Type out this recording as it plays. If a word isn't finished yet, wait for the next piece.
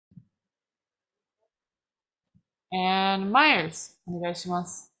And Myers, お願いしま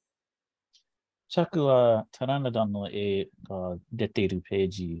す。チャックはタラナダンの絵が出ているペー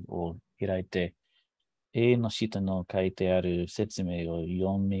ジを開いて、絵の下の書いてある説明を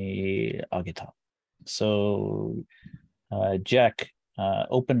読み上げた。So, Jack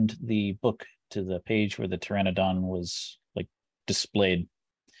opened the book to the page where the pteranodon was like displayed.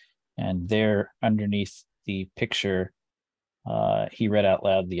 And there underneath the picture, he read out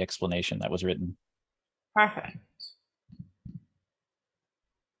loud the explanation that was written. Perfect.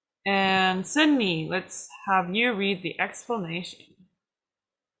 And Sydney, let's have you read the explanation.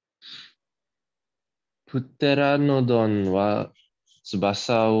 プテラノドンは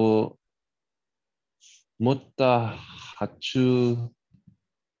翼を持った爬虫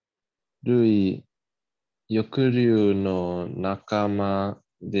類、翼竜の仲間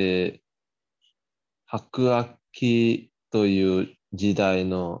で、白亜紀という時代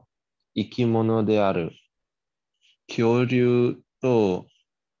の生き物である。恐竜と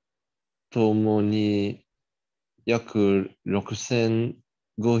共に約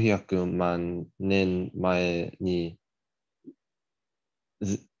6500万年前に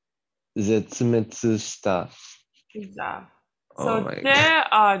絶滅した。Good job. So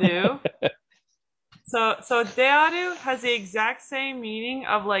dearu. So dearu has the exact same meaning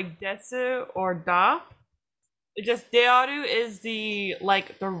of like desu or da. It just dearu is the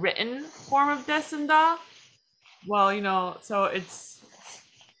like the written form of des and da. Well, so it's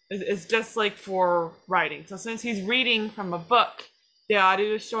just like for writing. So since he's reading from a book,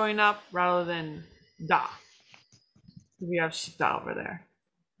 dearu is showing up rather than da. We have shita over there.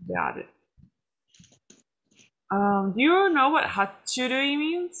 Dearu. Do you know what hachurui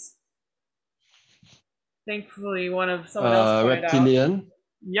means? Thankfully, someone else pointed reptilian. out.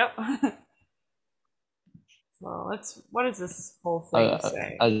 Yep. So what does this whole thing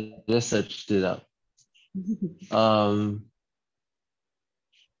say? I just searched it up.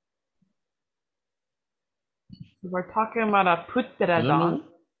 We're talking about a putteradon.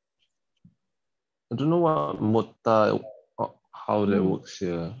 I don't know what motta, how that works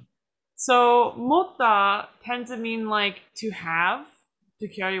here. So motta tends to mean like to have, to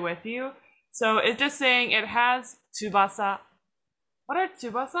carry with you. So it's just saying it has tsubasa. What are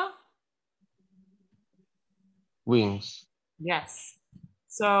tsubasa? Wings. Yes.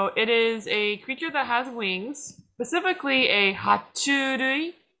 So it is a creature that has wings, specifically a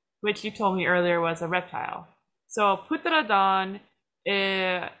hachurui, which you told me earlier was a reptile. So putteradon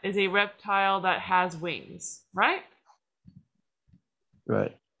is a reptile that has wings, right?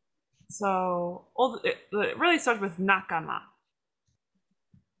 Right. So it really starts with nakama.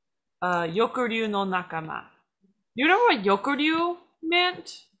 Yokuryu no nakama. Do you know what yokuryu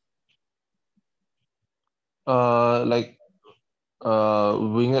meant? Like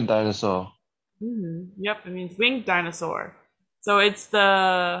winged dinosaur. Yep, it means winged dinosaur. So it's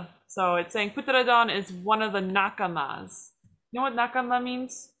saying putteradon is one of the nakamas. You know what nakama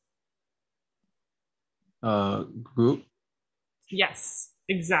means? Group. Yes,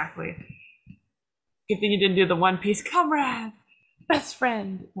 exactly. Good thing you didn't do the One Piece comrade, best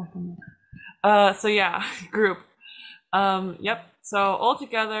friend. So yeah, group. Yep. So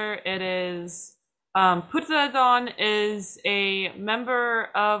altogether, it is Putteradon is a member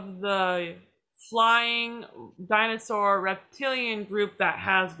of the flying dinosaur reptilian group that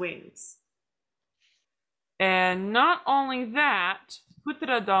has wings. And not only that,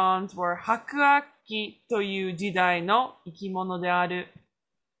 Putteradons were hakuaki という時代の生き物である.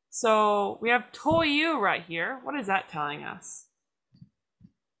 So we have toyu right here. What is that telling us?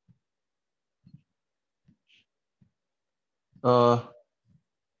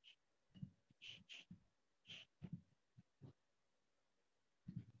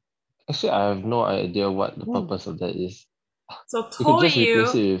 Actually, I have no idea what the purpose of that is. So you could just toyu,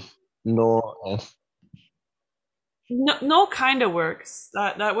 replace it with no and no kind of works.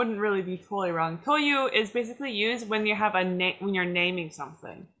 That wouldn't really be totally wrong. Toyu is basically used when you have when you're naming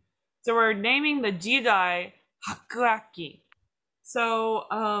something. So we're naming the jidai hakuaki. So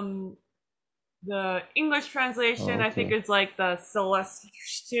the English translation, I think, is like the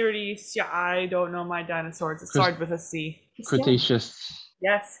celestiality. I don't know my dinosaurs. It starts with a C. Cretaceous.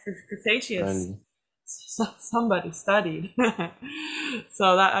 Yes, Cretaceous. Somebody studied.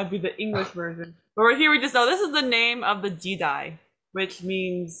 So that would be the English version. But right here we just know this is the name of the jidai, which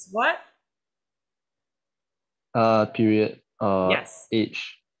means what? Period. Yes.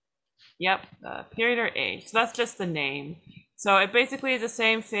 Age. Yep, period or age. So that's just the name. So it basically is the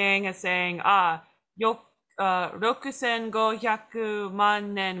same thing as saying, 6500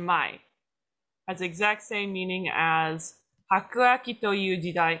万年前 has the exact same meaning as 白亜紀という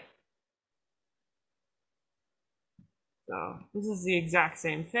時代. So this is the exact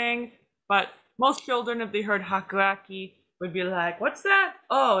same thing, but most children, if they heard hakuaki, would be like, what's that?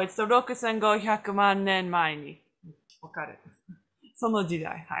 Oh, it's the 6500万年前に。わかる。その時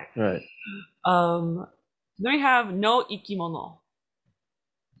代。はい。Right. Then we have no ikimono.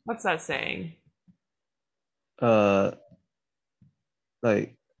 What's that saying?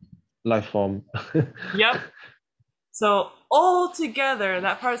 Like life form. Yep. So all together,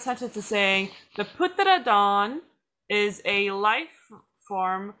 that part of the sentence is saying the Putradon is a life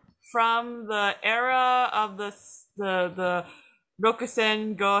form from the era of the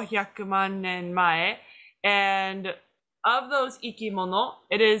 6500万年前, and of those ikimono,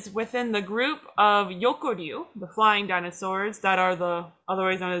 it is within the group of yokoryu, the flying dinosaurs that are the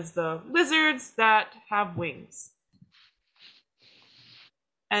otherwise known as the lizards that have wings.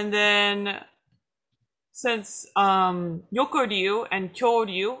 And then, since yokoryu and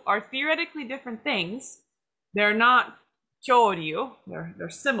kyoryu are theoretically different things, they're not kyoryu, they're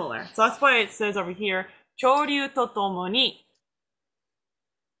similar. So that's why it says over here, kyoryu to tomo ni.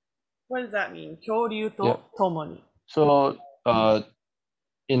 What does that mean? Kyoryu to tomo ni. So,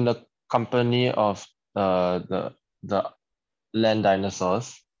 in the company of the land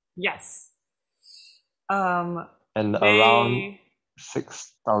dinosaurs. Yes. And around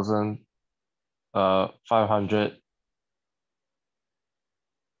 6,500.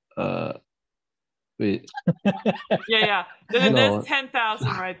 Wait. Yeah. There's 10,000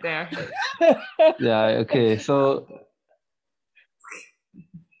 right there. Yeah. Okay. So.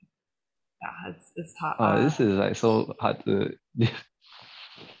 Yeah, it's hot. This is like so hard to.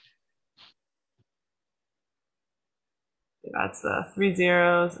 That's 3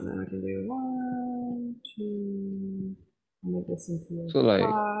 zeros, and then we can do 1, 2. I'll make this into so like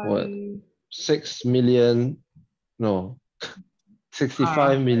 5. what? 6 million? No,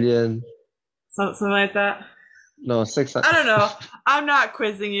 65 million. Something like that. No, 600. I don't know. I'm not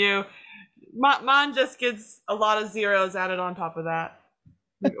quizzing you. Mon just gets a lot of zeros added on top of that.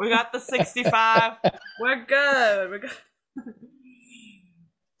 We got the 65. We're good.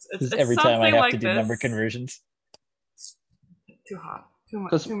 It's every time I have like to do number conversions. Too hot. Too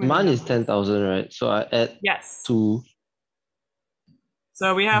much. Because mine is 10,000, right? So I add 2.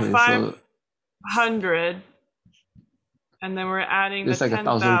 So we have 500, and then we're adding it's the like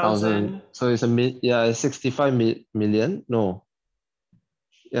 10,000. So it's it's 65 million. No.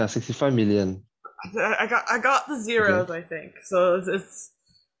 Yeah, 65 million. I got the zeros, okay. I think. So it's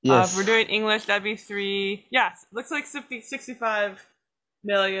yes. If we're doing English, that'd be 3. Yes, looks like 65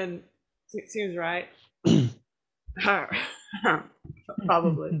 million seems right.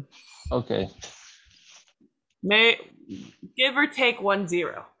 Probably. Okay. Give or take 1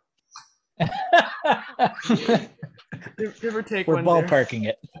 0. give or take We're 1 ballparking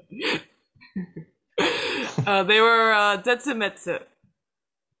it. They were Zetsumetsu.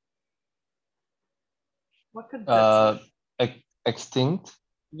 What could Zetsu? Extinct.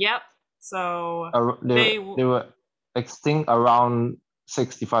 Yep. So they were extinct around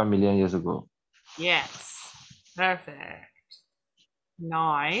 65 million years ago. Yes. Perfect.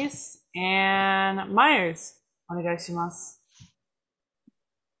 Nice. And Myers, お願いします。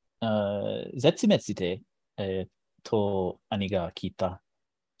絶滅で、と兄が聞いた。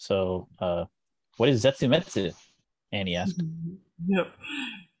So, what is 絶滅? Annie asked. Yep.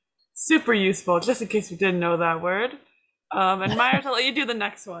 Super useful, just in case you didn't know that word. And Myers, I'll let you do the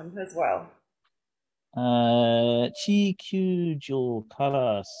next one as well. 地球上か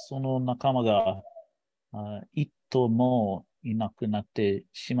らその仲間が一頭もいなくなって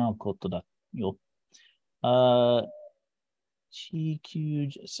しまうことだよ。地球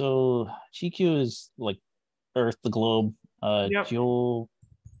so 地球 is like Earth, the globe. Yep.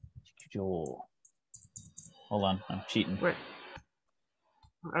 Hold on, I'm cheating. Wait.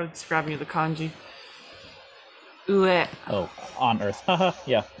 I was just grabbing you the kanji. Ue. Oh, on Earth. Haha,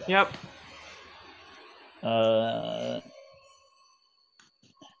 yeah. Yep.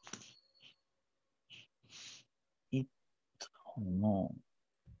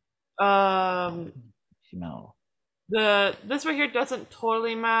 No. This right here doesn't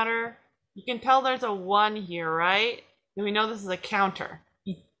totally matter. You can tell there's a 1 here, right? And we know this is a counter.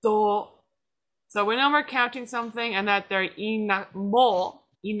 Ito. So we know we're counting something and that they're mo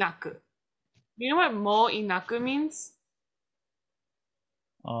inaku. You know what mo inaku means?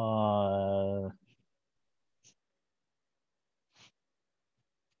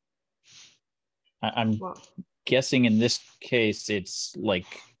 I'm guessing in this case it's like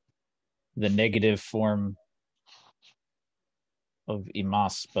the negative form of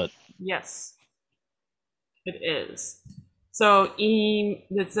imas, but yes, it is. So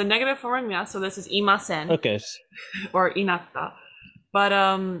it's a negative form of ya, so this is imasen. Okay. Or inatta. But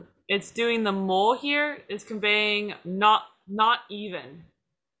it's doing the mo here is conveying not even.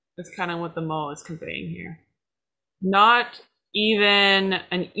 That's kind of what the mo is conveying here. Not even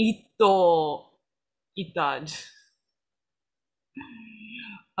an ito itad.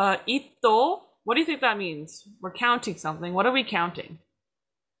 Ito, what do you think that means? We're counting something. What are we counting?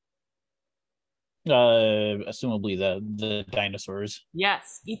 Assumably the dinosaurs.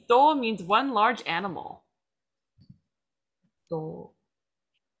 Yes, ito means one large animal. Ito.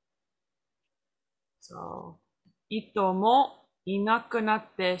 So, ito mo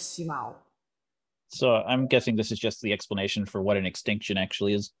inakunatte shimau. So I'm guessing this is just the explanation for what an extinction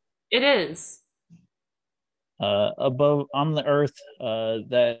actually is. It is. Above on the earth,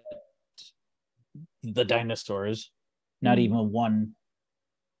 that the dinosaurs, not even one.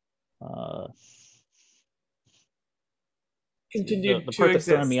 Continued the to part that's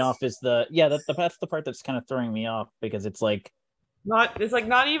exist. throwing me off is that's the part that's kind of throwing me off because it's like not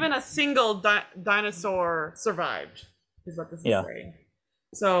even a single dinosaur survived is what this is saying.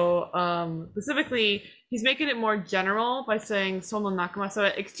 So specifically, he's making it more general by saying sono nakama. So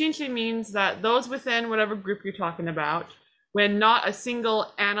extinction means that those within whatever group you're talking about, when not a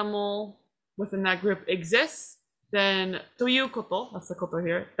single animal within that group exists, then toyu koto, that's the koto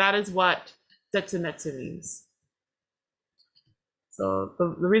here, that is what zetsumetsu means. So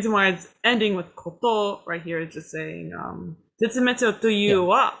the reason why it's ending with koto right here is just saying zetsumetsu toyu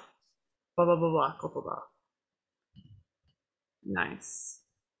wa blah blah blah blah koto da. Nice.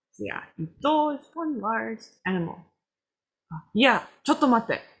 So yeah, ito is one large animal. Yeah, ちょっと待っ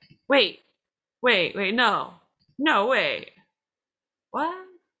て. Wait, no. No, wait. What?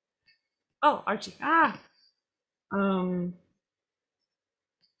 Oh, Archie.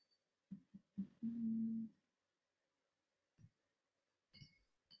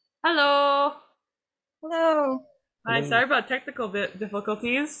 Hello. Hello. Hi, sorry about technical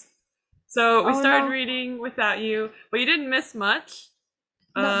difficulties. So we started reading without you, but you didn't miss much.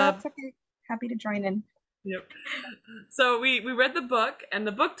 No, that's okay. Happy to join in. Yep. So we read the book, and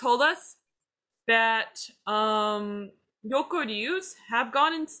the book told us that yokoryus have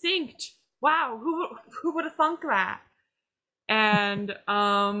gone extinct. Wow, who would have thunk that? And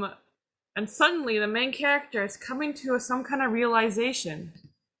suddenly the main character is coming to some kind of realization.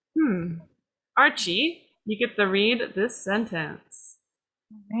 Archie, you get to read this sentence.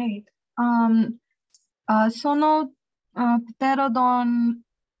 All right. そのプテロドン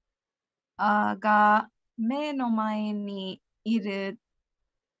が目の前にいるっ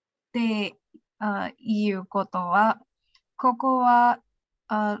ていうことは、ここは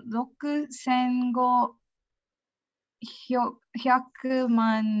6500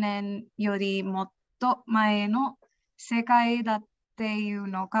万年よりもっと前の世界だっていう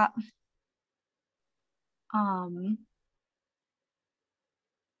のか。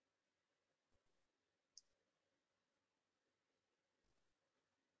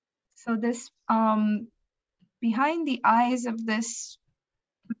So this, behind the eyes of this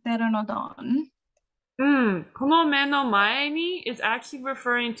pteranodon. この目の前に is actually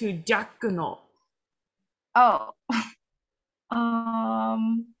referring to ジャックの. Oh.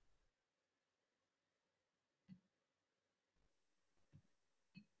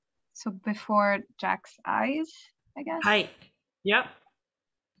 So before Jack's eyes, I guess. Hi. Yep.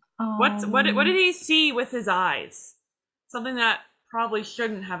 What did he see with his eyes? Something that probably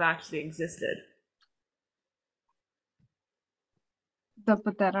shouldn't have actually existed. The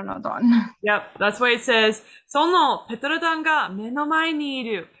pteranodon. Yep, that's why it says そのペトロドンが目の前にい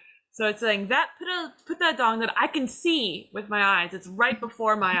る. So it's saying that pteranodon that I can see with my eyes, it's right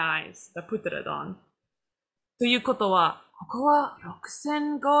before my eyes, the pteranodon. ということは、ここは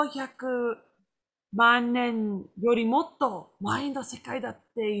6500万年よりもっと前の世界だっ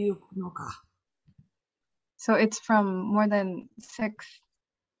ていうのか。So it's from more than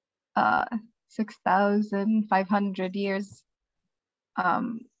 6,500 years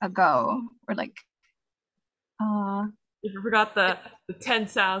ago, or like you forgot the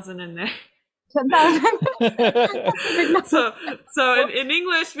 10,000 in there. 10,000. so in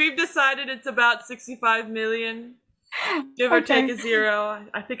English, we've decided it's about 65 million, give or take a zero.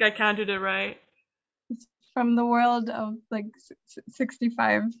 I think I counted it right. It's from the world of like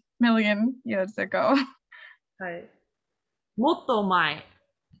 65 million years ago. はい。もっと前.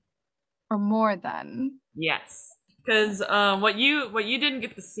 Or more than. Yes. Because what you didn't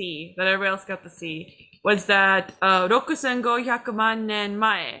get to see, that everybody else got to see, was that 6500万年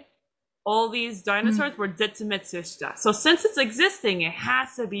前, all these dinosaurs were zetsumetsu shita. So since it's existing, it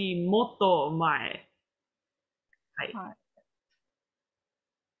has to be もっと前. はい。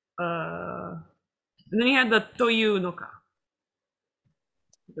And then you had the というのか.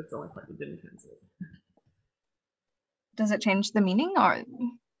 That's the only part you didn't translate. Does it change the meaning or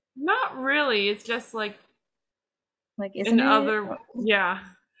Not really. It's just like isn't it? Yeah.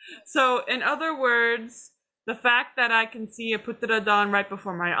 So in other words, the fact that I can see a putradon right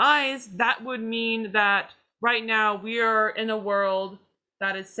before my eyes, that would mean that right now we are in a world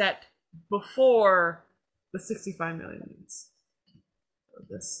that is set before the 65 million years. So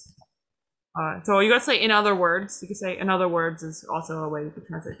this. So you gotta say in other words. You can say in other words is also a way you can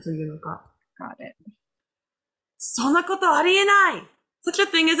translate to yunuka. Got it. そんなことありえない! Such a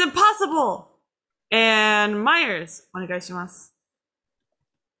thing is impossible! And Myers, お願いします。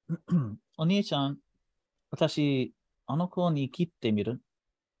お兄ちゃん、私、あの子に切ってみる？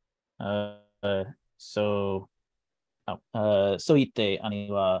そう言って、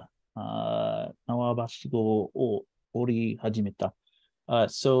兄は、縄ばしごを折り始めた。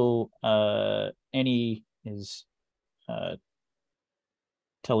Annie is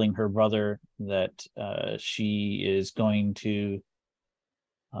telling her brother that she is going to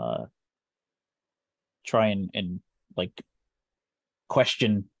try and like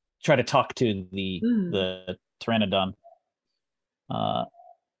try to talk to the pteranodon,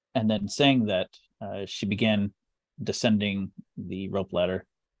 and then saying that she began descending the rope ladder.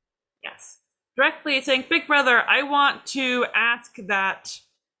 Yes. Directly saying, Big Brother, I want to ask that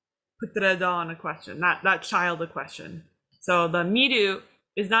putradon a question, not that child a question. So the miru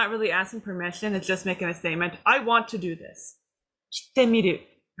is not really asking permission, it's just making a statement. I want to do this. Kitte miru.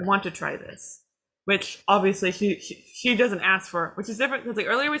 I want to try this. Which obviously she doesn't ask for, which is different because like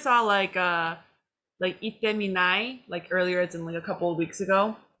earlier we saw like itte minai, like earlier it's in like a couple of weeks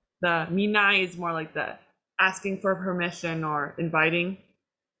ago. The minai is more like the asking for permission or inviting.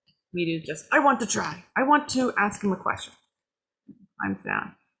 Miru just, I want to try. I want to ask him a question. I'm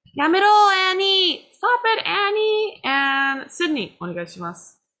down. Yamero, Annie! Stop it, Annie! And Sydney, お願いしま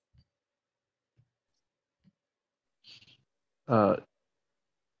す。ジ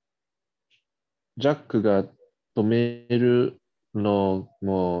ャックが止めるの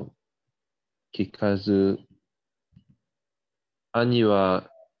も聞かず、兄は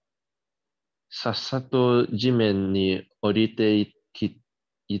さっさと地面に降りてい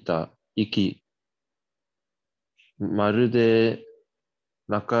た。まるで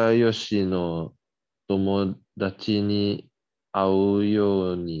仲良しの友達に会う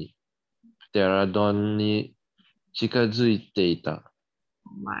ようにプテラドンに近づいていた。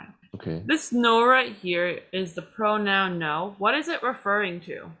My. Okay. This no right here is the pronoun no. What is it referring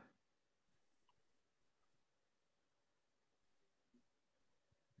to?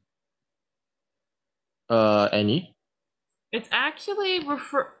 Any? It's actually is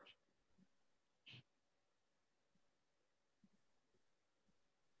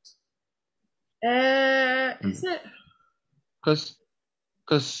it? Because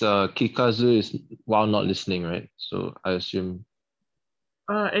kikazu is while not listening, right? So I assume.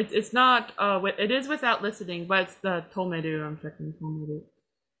 It's not. It is without listening, but it's the tomeru. I'm checking tomeru.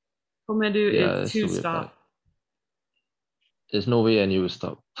 Tomeru is to stop. There's no way Annie will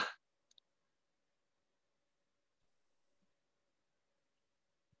stop.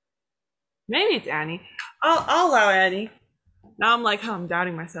 Maybe it's Annie. I'll allow Annie. Now I'm like, I'm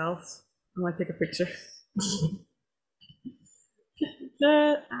doubting myself. I'm gonna take a picture.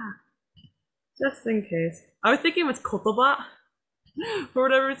 Just in case. I was thinking it's kotoba for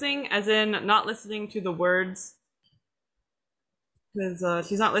whatever reason, as in not listening to the words. Because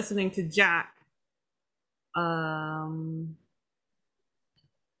she's not listening to Jack.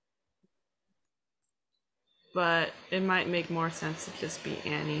 But it might make more sense to just be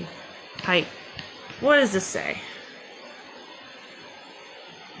Annie. Hi. What does this say?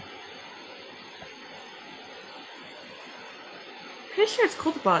 Pretty sure it's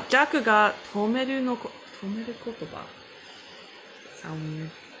kotoba. Jack ga tomeru kotoba. Sound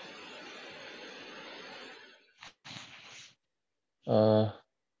weird.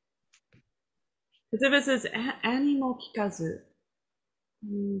 Because if it says Ani mo kikazu.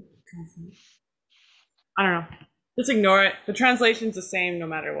 I don't know. Just ignore it. The translation's the same no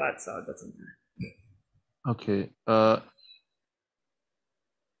matter what, so it doesn't matter. Okay.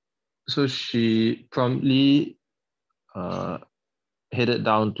 So she promptly headed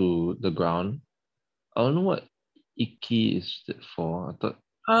down to the ground. I don't know what iki is for. I thought.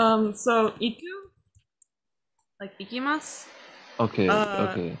 So iku, like ikimasu. Okay.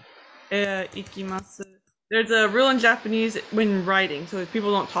 Okay. Ikimasu. There's a rule in Japanese when writing, so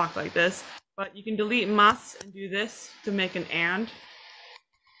people don't talk like this. But you can delete mas and do this to make an and.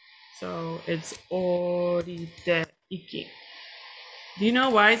 So it's orite iki. Do you know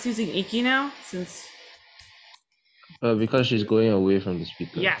why it's using iki now? Since Because she's going away from the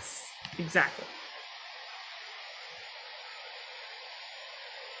speaker. yes, exactly.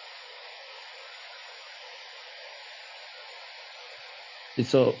 It's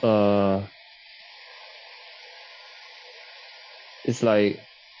so it's like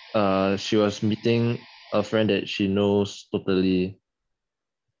she was meeting a friend that she knows totally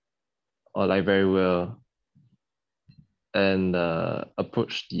or like very well, and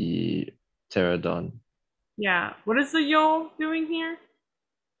approached the pterodon. Yeah. What is the yo doing here?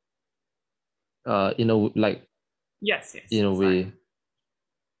 In a like Yes. in a sorry. way.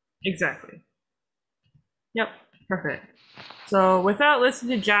 Exactly. Yep. Perfect. So without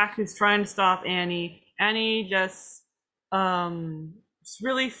listening to Jack, who's trying to stop Annie, Annie just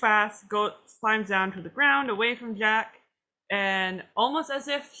really fast climbs down to the ground away from Jack, and almost as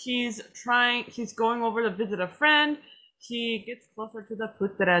if she's going over to visit a friend, she gets closer to the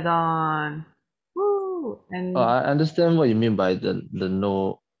pterodon. Woo! And I understand what you mean by the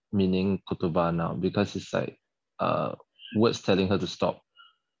no meaning kotoba now, because it's like words telling her to stop.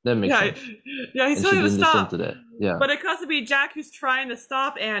 That makes sense. Yeah, he's And telling she her to didn't stop. listen to that. Yeah. But it has to be Jack who's trying to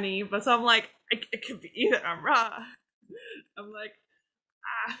stop Annie. But so I'm like, it could be either. I'm like,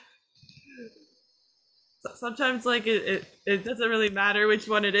 ah. So sometimes like it doesn't really matter which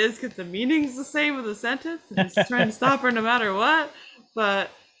one it is because the meaning's the same of the sentence. He's trying to stop her no matter what. But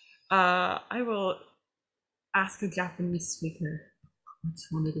I will ask a Japanese speaker which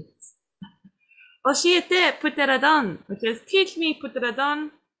one it is. Oshiete pterodon, which is teach me pterodon.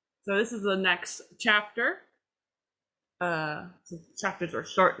 So this is the next chapter. So chapters are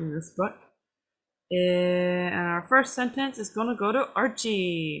short in this book. And our first sentence is going to go to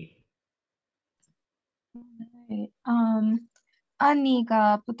Archie. 兄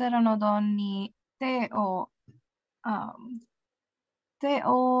がプテラノドンに手を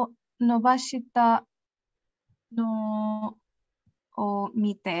伸ばしたのを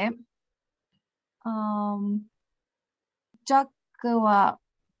見て、ジャックは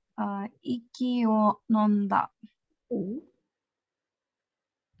息を飲んだ。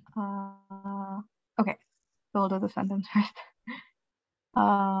Okay, so we'll do the sentence first.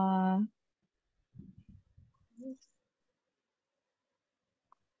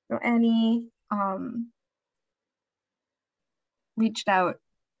 So Annie reached out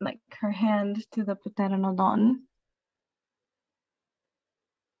like her hand to the pteranodon.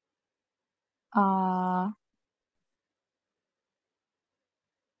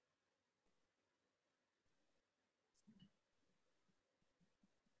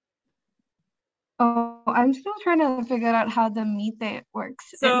 Oh, I'm still trying to figure out how the mite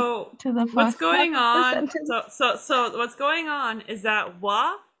works. So to the what's going on? So what's going on is that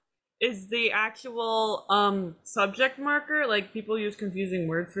wa is the actual subject marker. Like people use confusing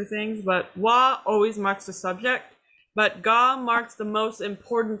words for things, but wa always marks the subject, but ga marks the most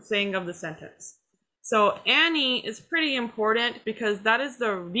important thing of the sentence. So Annie is pretty important because that is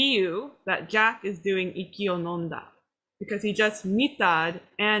the ryu that Jack is doing iki o nonda, because he just mitad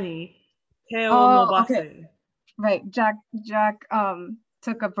Annie. Okay. Right, Jack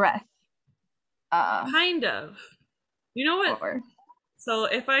took a breath. Kind of. You know what? Or... So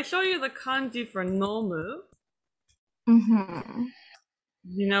if I show you the kanji for nomu,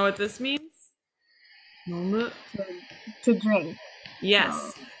 you know what this means? Nomu. To drink.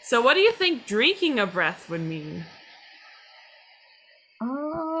 Yes. So what do you think drinking a breath would mean?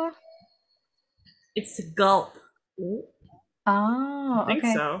 It's a gulp. I think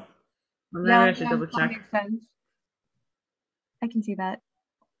okay. so. Well, maybe I should double check. That makes sense. I can see that.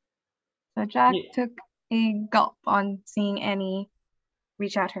 So Jack took a gulp on seeing Annie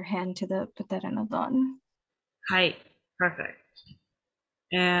reach out her hand to the pteranodon. Hi. Perfect.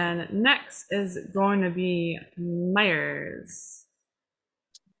 And next is going to be Myers.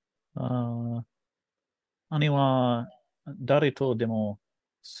 兄は誰とでも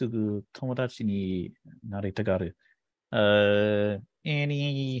すぐ友達になりたがる。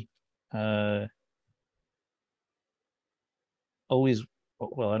Annie always,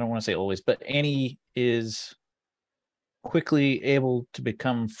 well, I don't want to say always, but Annie is quickly able to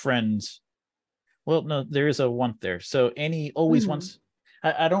become friends. Well, no, there is a want there. So Annie always wants,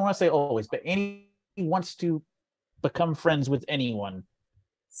 I don't want to say always, but Annie wants to become friends with anyone.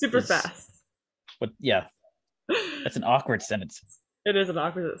 Super fast. But yeah, that's an awkward sentence. It is an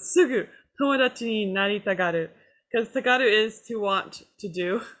awkward sentence. Sugu tomodachi ni naritagaru. Because tagaru is to want to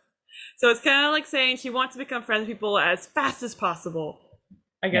do. So it's kind of like saying she wants to become friends with people as fast as possible,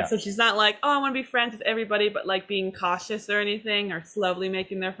 I guess. Yeah. So she's not like, oh, I want to be friends with everybody, but like being cautious or anything, or slowly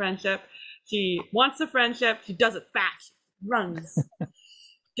making their friendship. She wants the friendship. She does it fast. runs,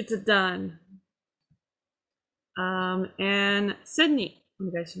 gets it done. And Sydney, お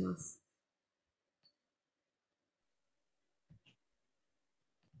願いします。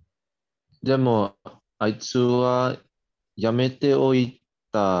でも、あいつはやめておい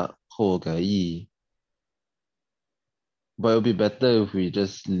た方がいい。But it would be better if we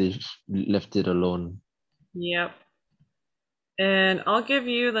just left it alone. Yep. And I'll give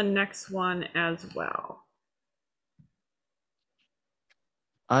you the next one as well.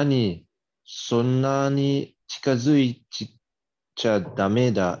 兄、そんなに近づいちゃダ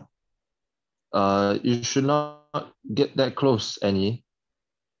メだ。You should not get that close, Annie.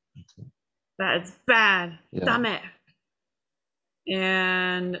 That's bad. Yeah. ダメ.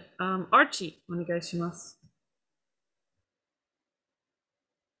 And Archie, お願いします。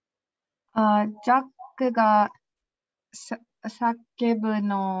ジャックが叫ぶ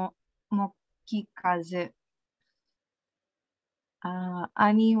のも聞かず。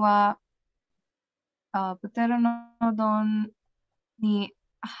兄はプテロノドンに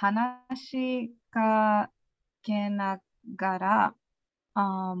話しかけながら、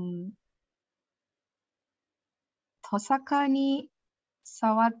トサカに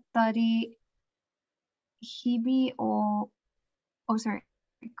触ったり、首を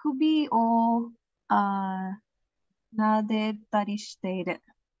撫でたりしている。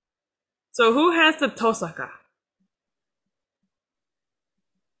So who has the tosaka?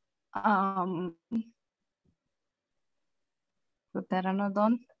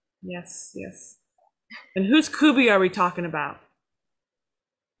 Pteranodon. Yes, yes. And whose kubi are we talking about?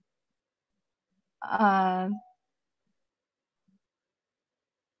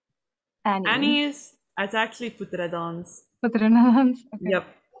 Annie's. It's actually Putradon's. Putradon's. Okay. Yep.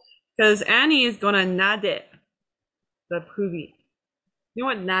 Because Annie is gonna nade the kubi. You know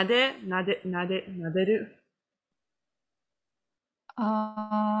what naderu?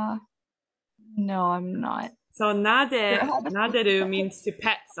 No, I'm not. So naderu means to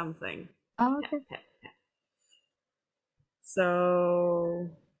pet something. Oh, okay. Pet. So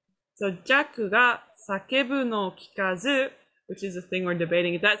Jack ga sakebu no kikazu, which is the thing we're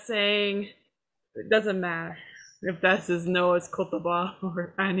debating. Is that saying it doesn't matter if that says no as kotoba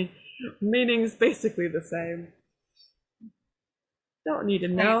or any meaning's basically the same. Don't need to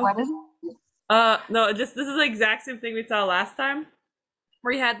know. Wait, what is it? No, this is the exact same thing we saw last time.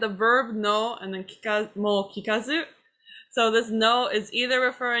 We had the verb no and then kikazu. So this no is either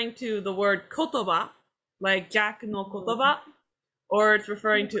referring to the word kotoba, like Jack no kotoba, or it's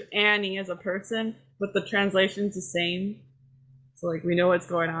referring to Annie as a person, but the translation's the same. So like we know what's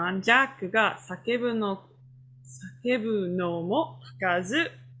going on. Jack ga sakebu no mo kikazu.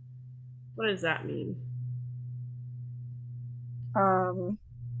 What does that mean?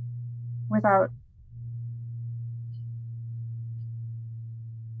 Without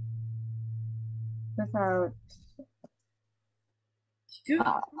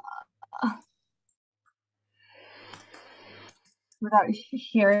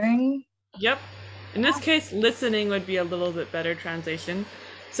hearing. Yep. In this case, listening would be a little bit better translation.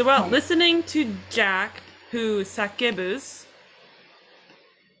 So while listening to Jack, who sakebus,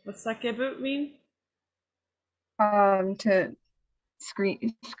 what's sakebu mean? To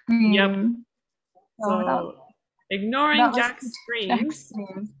scream. Yep. So ignoring Jack's screams,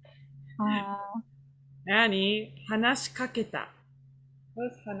 Annie hanashikaketa. What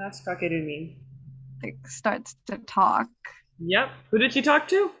does hanashikakeru mean? Like starts to talk. Yep. Who did she talk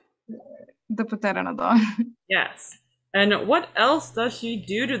to? The Pteranodon. Yes. And what else does she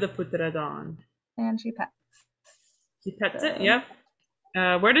do to the Pteranodon? And she pets. She pets it, yep.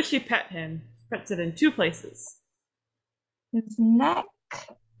 Where does she pet him? She pets it in two places. His neck.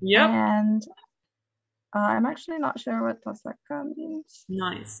 Yep. And I'm actually not sure what Tosaka means.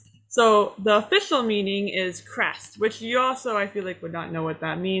 Nice. So the official meaning is crest, which you also, I feel like, would not know what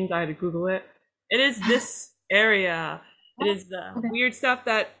that means. I had to Google it. It is this area. It is the weird stuff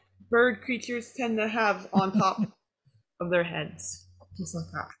that bird creatures tend to have on top of their heads. Just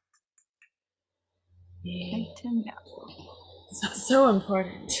like that. Yeah. So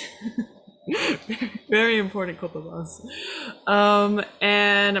important. Very important kotobas.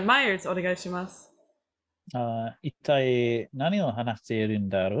 And Myers, お願いします。一体何を話しているん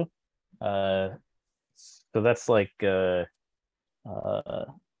だろう? So that's like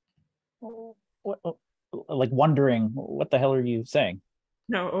like wondering, what the hell are you saying?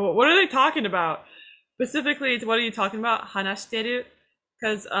 No, what are they talking about? Specifically, what are you talking about? Hanashiteru?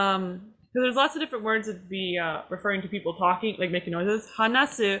 Because there's lots of different words that be referring to people talking, like making noises.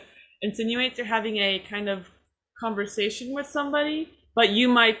 Hanasu insinuates you're having a kind of conversation with somebody, but you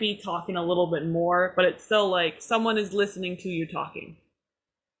might be talking a little bit more, but it's still like someone is listening to you talking.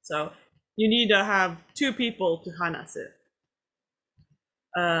 So you need to have two people to hanasu.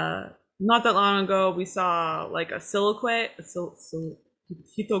 Not that long ago, we saw like a soliloquy,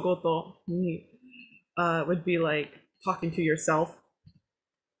 hitogoto would be like talking to yourself.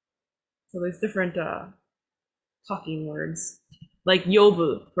 So there's different talking words. Like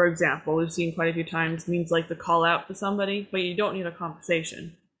yobu, for example, we've seen quite a few times, means like to call out to somebody, but you don't need a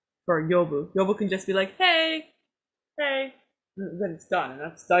conversation for yobu. Yobu can just be like, hey, hey, and then it's done, and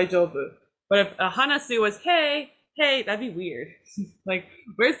that's daijobu. But if a hanasu was, hey, hey, that'd be weird. Like,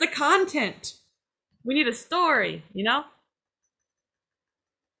 where's the content? We need a story, you know?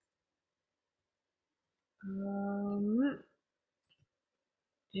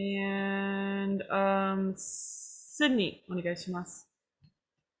 Sydney, お願いします。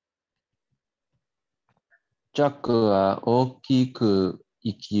ジャックは大きく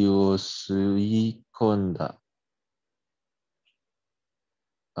息を吸い込んだ。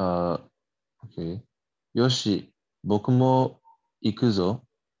Okay. よし、僕も行くぞ。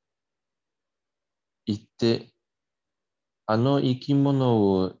行って、あの生き物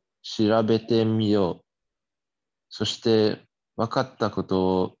を調べてみよう。そして分かったこ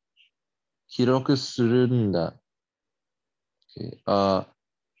とを記録するんだ。Okay.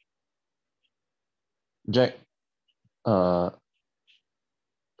 Jack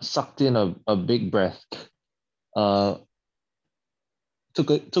sucked in a big breath.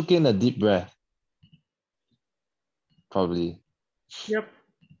 Took in a deep breath. Probably. Yep.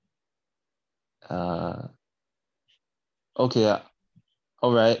 Okay.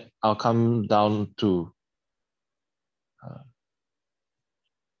 All right. I'll come down too.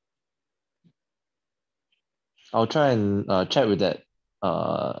 I'll try and chat with that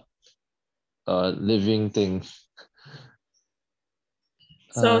living thing.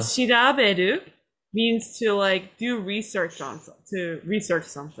 So shiraberu means to like do research on something,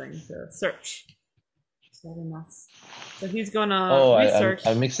 to search. So he's gonna research.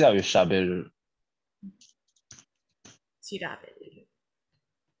 I mixed it up with shaberu. Shiraberu.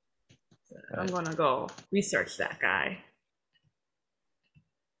 So I'm gonna go research that guy.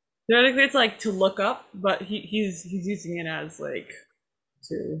 Theoretically, it's like to look up, but he's using it as like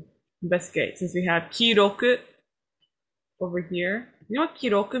to investigate. Since we have kiroku over here. You know what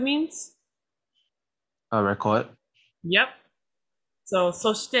kiroku means? A record. Yep. So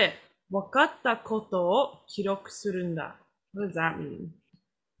そして分かったことを記録するんだ. What does that mean?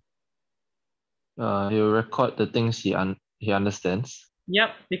 He'll record the things he understands. Yep,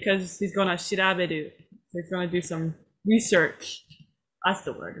 because he's gonna 調べる. So he's gonna do some research. That's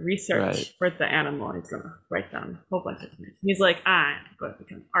the word, research for the animal. He's gonna write down a whole bunch of things. He's like, I'm going to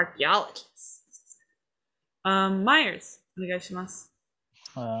become an archaeologist. Myers, お願いします。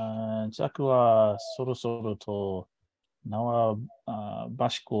ジャックはそろそろと縄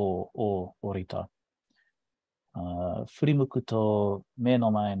橋湖を降りた。振り向くと目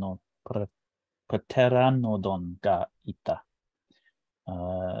の前のプテラノドンがいた。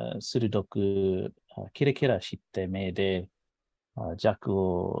鋭くキラキラして目でジャック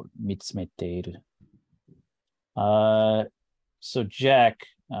を見つめている。So Jack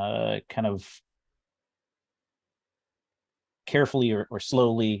kind of carefully or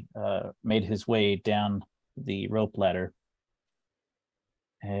slowly made his way down the rope ladder.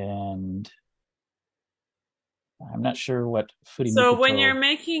 And I'm not sure what Furimukoto... So when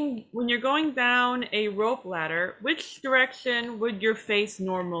you're going down a rope ladder, which direction would your face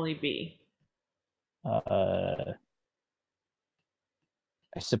normally be? I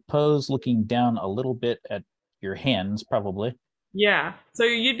suppose looking down a little bit at your hands, probably. Yeah, so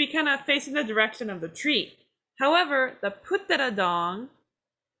you'd be kind of facing the direction of the tree. However, the putteradong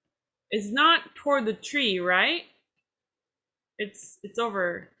is not toward the tree, right? It's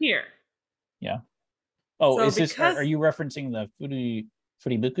over here. Yeah. Oh, so is this? Are you referencing the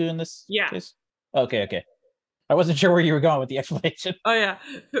Furimuku in this case? Okay. I wasn't sure where you were going with the explanation. Oh yeah,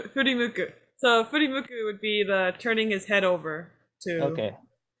 Furimuku. So Furimuku would be the turning his head over to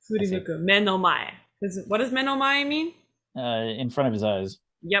Furimuku. Menomai. What does menomai mean? In front of his eyes.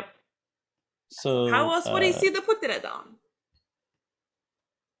 Yep. So how else would he see the putteradong?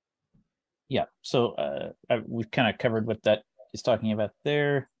 Yeah. So we've kind of covered what that is talking about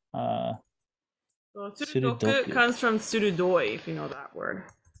there. Well, tsurudoku comes from tsurudoi, if you know that word.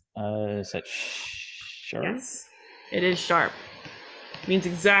 Is that sharp? Yes, it is sharp. It means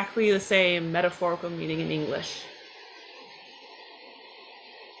exactly the same metaphorical meaning in English.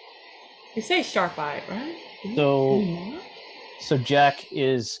 You say sharp-eyed, right? So Jack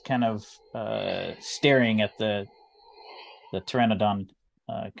is kind of staring at the the pteranodon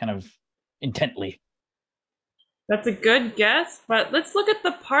kind of intently. That's a good guess, but let's look at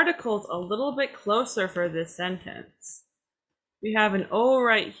the particles a little bit closer for this sentence. We have an O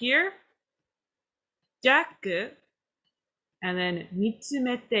right here, Jack, and then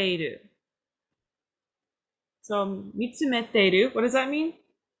mitsumeteiru. So mitsumeteiru, what does that mean?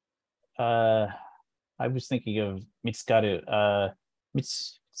 I was thinking of mitsukaru.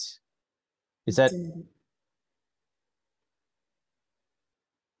 Is that?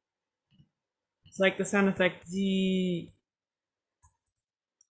 It's like the sound effect ji.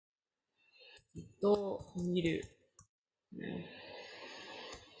 To miru.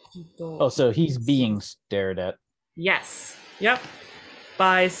 Oh, so he's being stared at. Yes. Yep.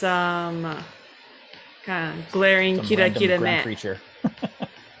 By some kind of glaring kira me. Creature.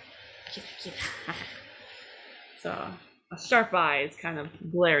 So a sharp eye is kind of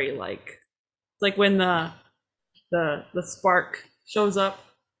glary like. It's like when the spark shows up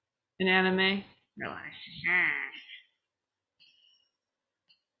in anime. You're like,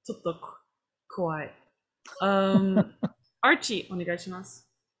ちょっと怖い。Archie, お願いします。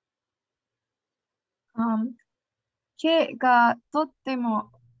毛がとって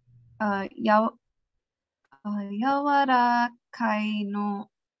も柔らかいの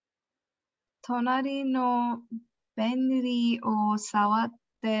隣の便利を触っ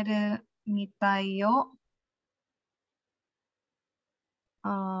てるみたいよ。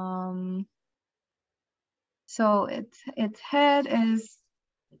So its head is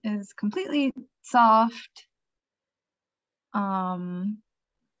completely soft. I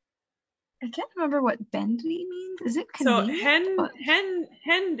can't remember what bendy means. Is it convenient? So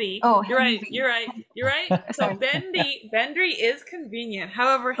hendy. Oh, you're hendy. right. You're right. So bendy is convenient.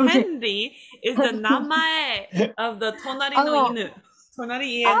 However, hendy is the namae of the tonari no inu. Tonari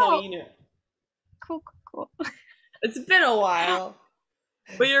ie no inu. Cool. It's been a while.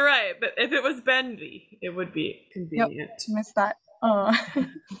 But you're right. But if it was bendy, it would be convenient. Yep, missed that.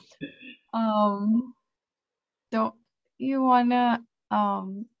 Don't you wanna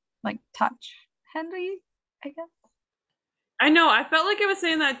like touch Henry, I guess? I know, I felt like I was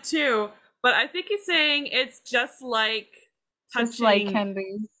saying that too, but I think he's saying it's just like touching. Just like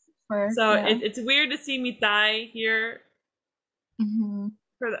Henry's fur. So yeah. it's weird to see Mitai here. Mm-hmm.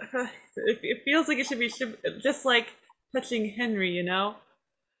 It feels like it should be just like touching Henry, you know?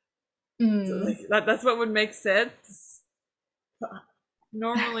 So like, that's what would make sense.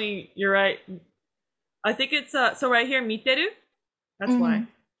 Normally, you're right. I think it's so right here, miteru. That's why.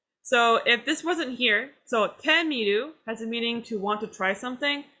 So if this wasn't here, so te miru has a meaning to want to try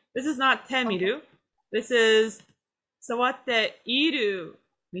something. This is not te miru. Okay. This is sawatte iru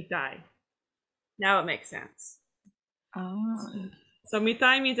mitai. Now it makes sense. Oh. So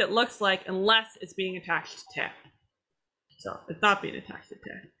mitai means it looks like unless it's being attached to te. So it's not being attached to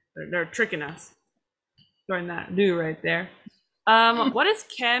te. They're tricking us. Throwing that do right there. What does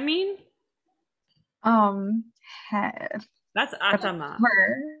ke mean? Head. That's atama.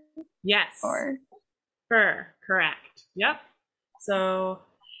 Fur. Yes. Or fur. Correct. Yep. So,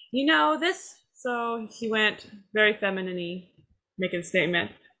 you know this. So he went very feminine-y, making a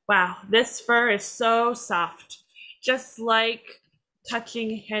statement. Wow, this fur is so soft, just like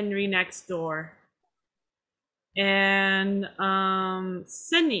touching Henry next door. And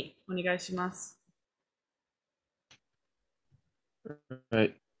Sydney, お願いします。は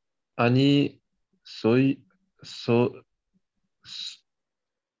い。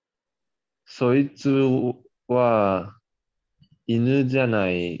そいつは犬じゃな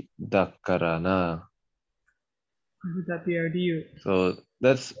いだからな。Would that be our view? So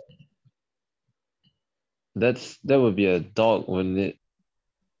that would be a dog, wouldn't it?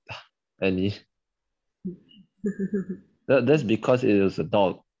 Annie. That's because it is a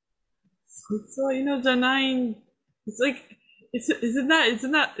dog. そいつは犬じゃない。It's like, isn't that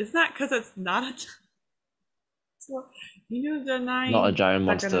because it's not a giant. So, 犬じゃない。 Not a giant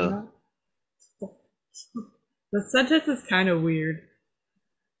monster. The sentence is kind of weird.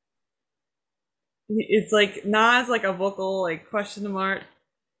 It's like not as like a vocal like question mark.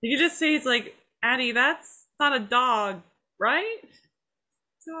 You could just say it's like, Addie, that's not a dog, right?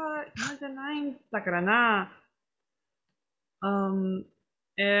 So, 犬じゃないんだからな。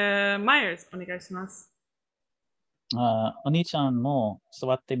Myers, お願いします。お兄ちゃんも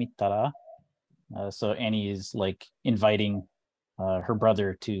座ってみたら、so Annie is like inviting her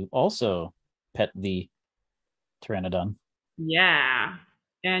brother to also pet the pteranodon. Yeah,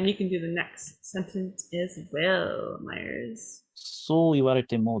 and you can do the next sentence as well, Myers. そう言われ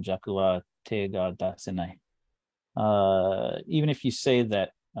てもジャックは手が出せない。Even if you say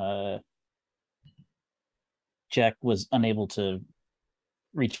that Jack was unable to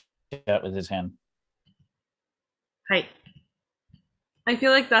reach out with his hand. はい。I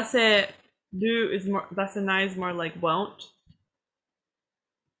feel like 出せる is more 出せない is more like won't.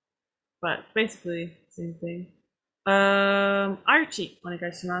 But basically, same thing. Archie, お願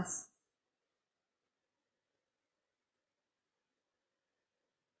いします。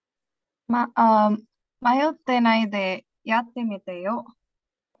迷ってないでやってみてよ。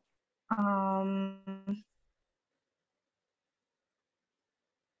I'm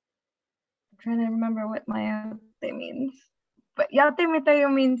trying to remember what mayate means. But yate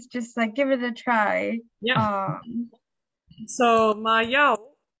mitayo means just like give it a try. Yeah. So mayo,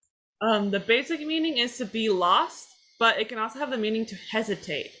 the basic meaning is to be lost, but it can also have the meaning to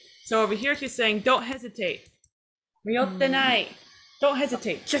hesitate. So over here she's saying, don't hesitate. Miyotte nai. Don't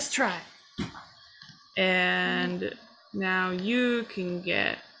hesitate, just try. And now you can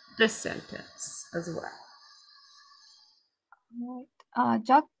get this sentence as well.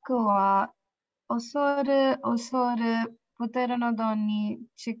 ジャックは恐るホテルのドアに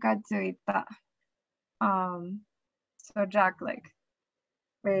近づいた。So Jack like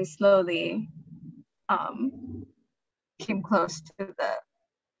very slowly came close to the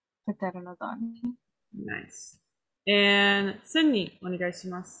hotelのドアに。Nice. And Sydney, お願いし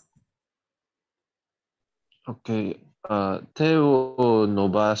ます。Okay. 手を伸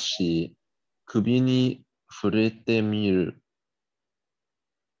ばし、首に触れてみる。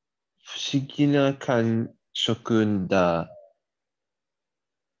不思議な感触だ。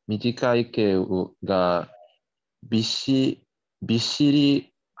短い毛がびっし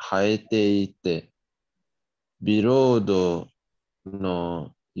り生えていて、ビロード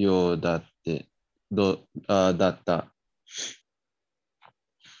のようだった。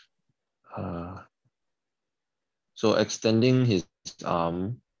So extending his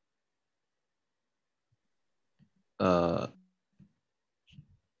arm,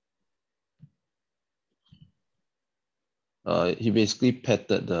 he basically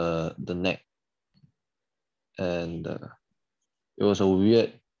petted the neck, and it was a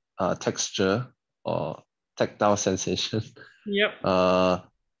weird texture or tactile sensation. Yep.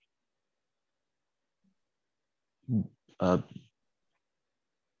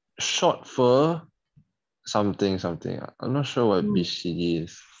 Short fur, something. I'm not sure what bishiri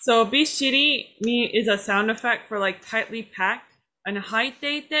is. So bishiri is a sound effect for like tightly packed, and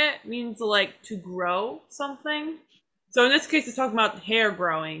haiteite means like to grow something. So in this case, it's talking about hair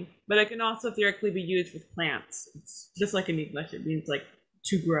growing, but it can also theoretically be used with plants. It's just like in English, it means like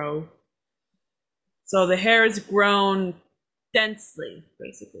to grow. So the hair is grown densely,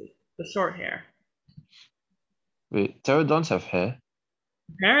 basically, the short hair. Wait, pterodons have hair?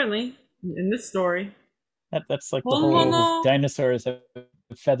 Apparently, in this story. That's like the whole dinosaurs have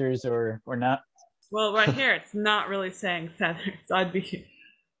feathers or not. Well, right here, it's not really saying feathers. That'd be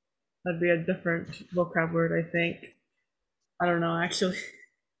a different vocab word, I think. I don't know, actually.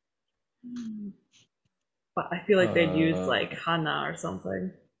 But I feel like they'd use like hana or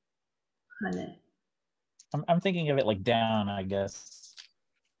something. Hane. I'm thinking of it like down, I guess.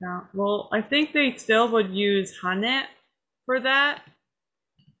 Yeah, well, I think they still would use hane for that.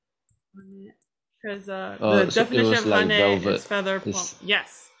 Because the definition of like hane velvet. is feather plump.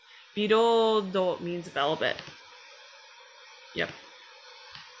 Yes. Birodo means velvet. Yep.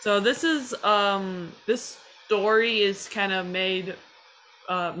 So this is this story is kind of made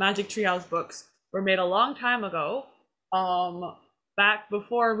Magic Treehouse books were made a long time ago. Back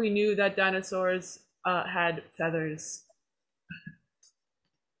before we knew that dinosaurs had feathers.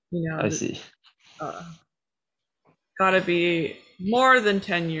 You know, I see. Gotta be more than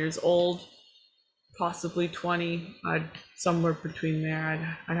 10 years old, possibly 20. Somewhere between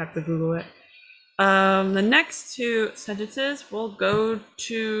there. I'd have to Google it. The next two sentences will go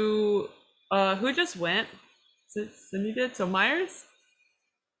to who just went? Cindy did. So Myers.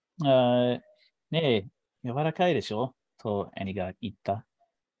 ねえ、柔らかいでしょとアニが言った。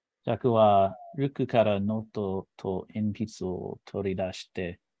ジャックはルックからノートと鉛筆を取り出し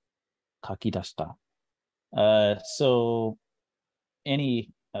て書き出した。So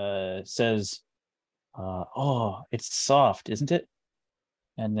Annie says, oh, it's soft, isn't it?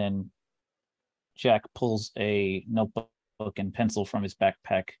 And then Jack pulls a notebook and pencil from his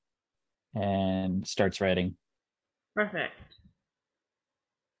backpack and starts writing. Perfect.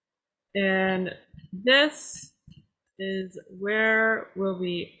 And this is where we'll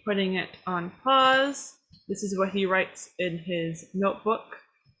be putting it on pause. This is what he writes in his notebook.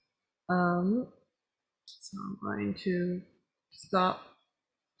 So I'm going to stop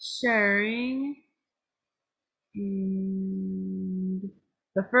sharing. And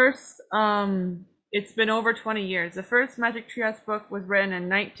the first It's been over 20 years. The first Magic Treehouse book was written in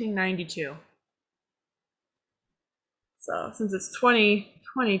 1992. So since it's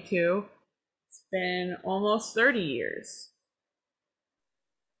 2022, it's been almost 30 years.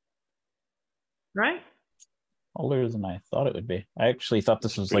 Right? Older than I thought it would be. I actually thought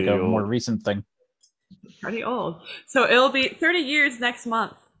this was like Pretty a more old. recent thing. Pretty old. So it'll be 30 years next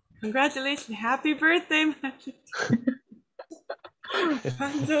month. Congratulations. Happy birthday, Magic.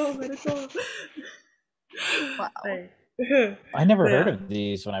 Wow. Hey. I never heard Yeah. of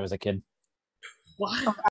these when I was a kid. What?